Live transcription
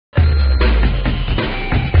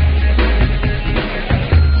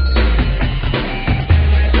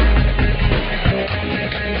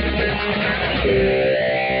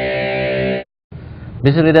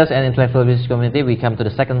Business leaders and intellectual business community, we come to the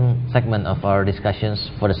second segment of our discussions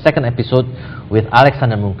for the second episode with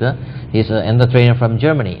Alexander Munke. He's an entrepreneur from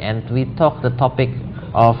Germany, and we talk the topic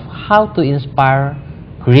of how to inspire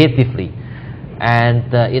creatively.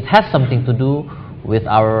 And it has something to do with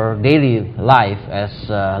our daily life as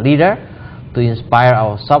a leader, to inspire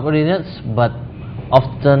our subordinates, but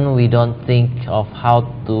often we don't think of how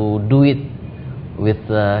to do it with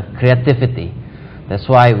creativity. That's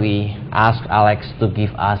why we asked Alex to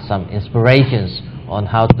give us some inspirations on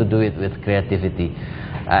how to do it with creativity.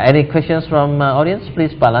 Any questions from audience?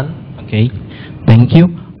 Please, Pak Lan. Okay, thank you.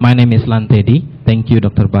 My name is Lan Teddy. Thank you,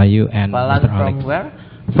 Dr. Bayu and Pak Lan, Dr. Alex. from where?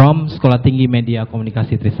 From Sekolah Tinggi Media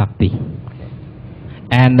Komunikasi Trisakti.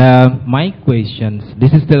 And my questions,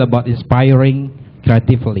 this is still about inspiring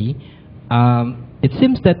creatively. It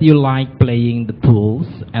seems that you like playing the tools,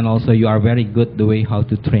 and also you are very good the way how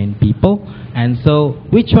to train people. And so,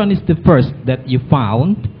 which one is the first that you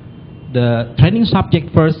found? The training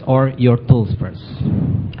subject first or your tools first?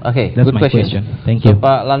 Okay, that's good my question. Thank so you.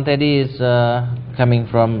 Pak Lan Teddy is coming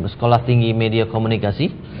from Sekolah Tinggi Media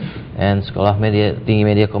Komunikasi, and Sekolah Tinggi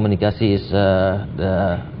Media Komunikasi is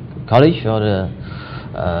the college or the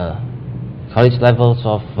college levels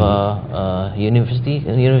of university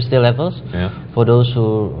levels, for those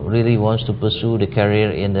who really wants to pursue the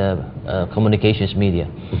career in the communications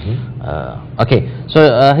media. Okay,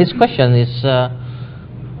 so his question is,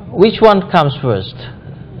 which one comes first?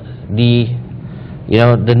 The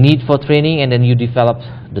need for training and then you develop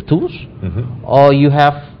the tools, or you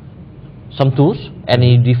have some tools and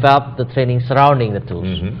you develop the training surrounding the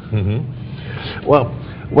tools? Well,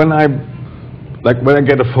 when I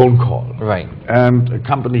get a phone call, right, and a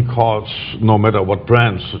company calls, no matter what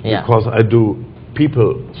branch, because I do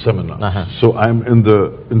people seminars, so I'm in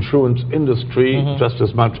the insurance industry just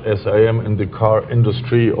as much as I am in the car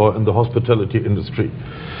industry or in the hospitality industry.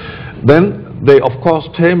 Then they of course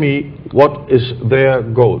tell me what is their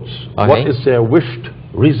goals, what is their wished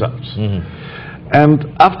results, and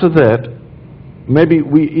after that maybe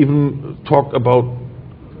we even talk about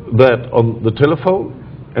that on the telephone.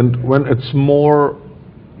 And when it's more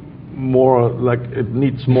like it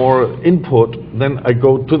needs more input, then I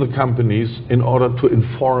go to the companies in order to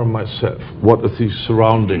inform myself. What is the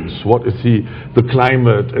surroundings? What is the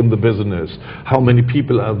climate in the business? How many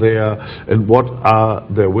people are there? And what are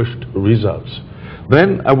their wished results?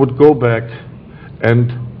 Then I would go back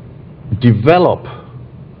and develop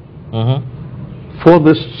for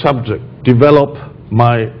this subject, develop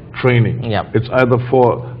my training. It's either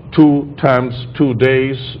for 2 times 2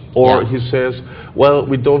 days, or he says, well,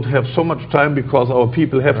 we don't have so much time because our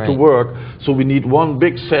people have to work, so we need one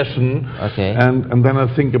big session, and then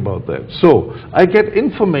I think about that. So I get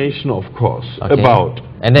information, of course, about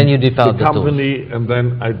and then you develop the company, and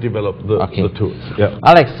then I develop the tools.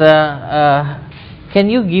 Alex, can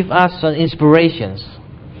you give us some inspirations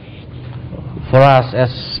for us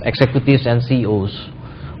as executives and CEOs?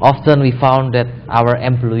 Often we found that our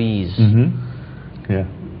employees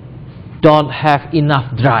don't have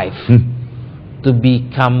enough drive to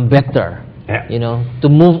become better, to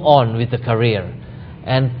move on with the career,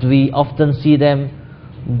 and we often see them,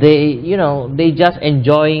 they just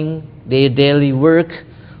enjoying their daily work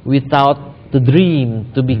without the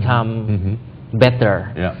dream to become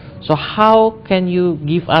better. So how can you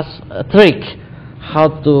give us a trick how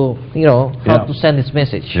to to send this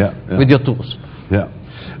message with your tools?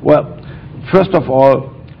 Well, first of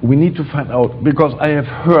all, we need to find out, because I have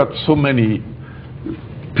heard so many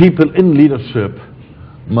people in leadership,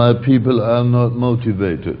 my people are not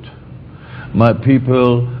motivated, my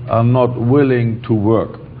people are not willing to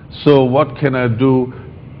work, so what can I do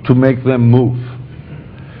to make them move?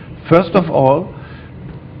 First of all,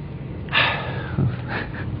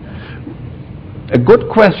 a good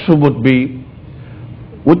question would be,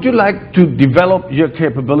 would you like to develop your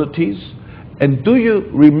capabilities? And do you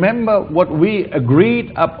remember what we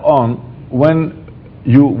agreed upon when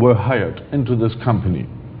you were hired into this company?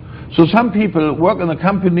 So some people work in a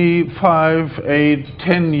company 5, 8,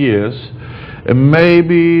 10 years, and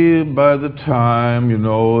maybe by the time,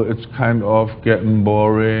 it's kind of getting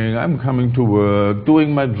boring. I'm coming to work,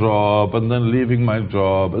 doing my job, and then leaving my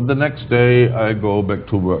job, and the next day I go back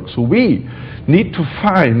to work. So we need to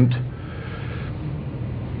find,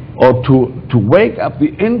 or to wake up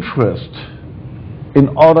the interest in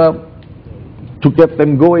order to get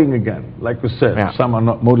them going again. Like we said, some are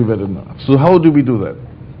not motivated enough. So how do we do that?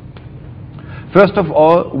 First of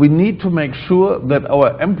all, we need to make sure that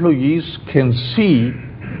our employees can see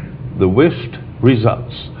the wished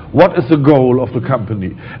results. What is the goal of the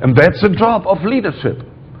company? And that's the job of leadership.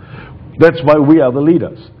 That's why we are the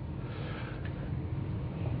leaders.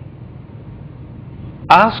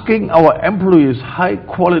 asking our employees high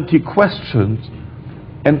quality questions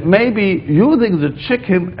and maybe using the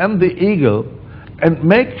chicken and the eagle and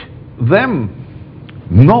make them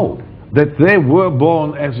know that they were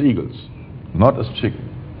born as eagles, not as chicken.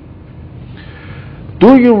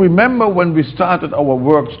 Do you remember when we started our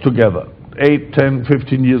works together 8, 10,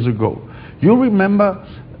 15 years ago? You remember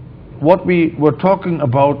what we were talking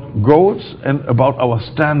about, goals and about our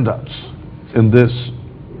standards in this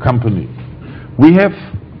company. We have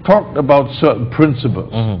talked about certain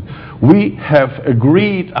principles. We have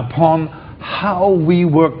agreed upon how we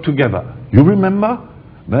work together. You remember?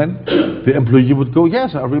 Then the employee would go,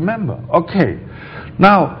 yes, I remember. Okay.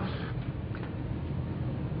 Now,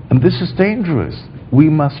 and this is dangerous. We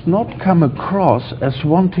must not come across as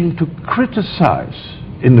wanting to criticize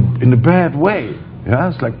in a bad way. Yeah,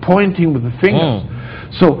 it's like pointing with the fingers.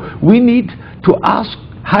 So we need to ask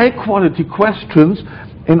high quality questions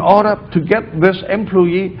in order to get this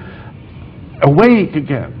employee awake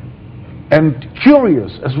again and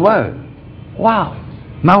curious as well. Wow,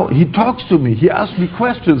 now he talks to me, he asks me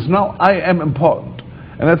questions, now I am important.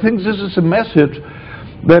 And I think this is a message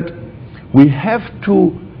that we have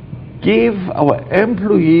to give our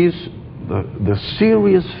employees the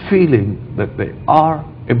serious feeling that they are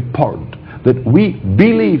important, that we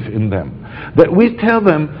believe in them, that we tell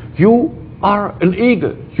them, you are an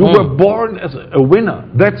eagle, you were born as a winner,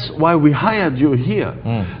 that's why we hired you here.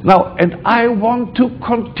 Now, and I want to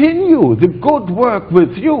continue the good work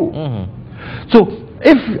with you. So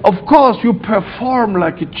if, of course, you perform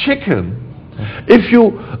like a chicken, if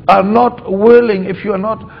you are not willing, if you are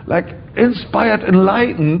not like inspired,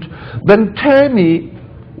 enlightened, then tell me,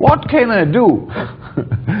 what can I do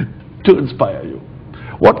to inspire you?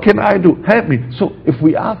 What can I do? Help me. So if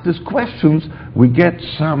we ask these questions, we get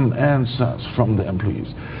some answers from the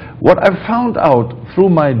employees. What I found out through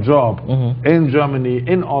my job in Germany,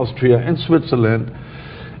 in Austria, in Switzerland,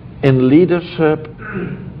 in leadership,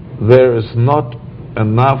 there is not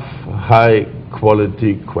enough high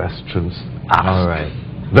quality questions asked. All right.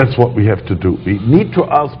 That's what we have to do. We need to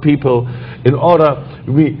ask people in order,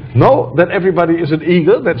 we know that everybody is an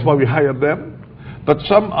eagle, that's why we hired them. But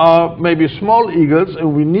some are maybe small eagles,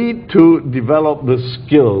 and we need to develop the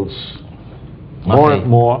skills more and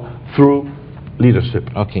more through leadership.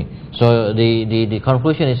 Okay. So the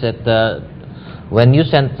conclusion is that when you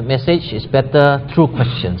send a message, it's better through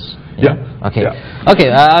questions. Yeah. Okay. Yeah. Okay,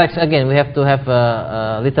 Alex. Again, we have to have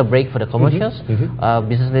a little break for the commercials.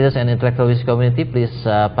 Business leaders and intellectual risk community, please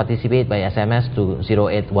participate by SMS to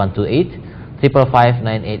 08128 555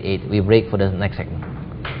 988. We break for the next segment.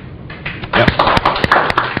 Yeah.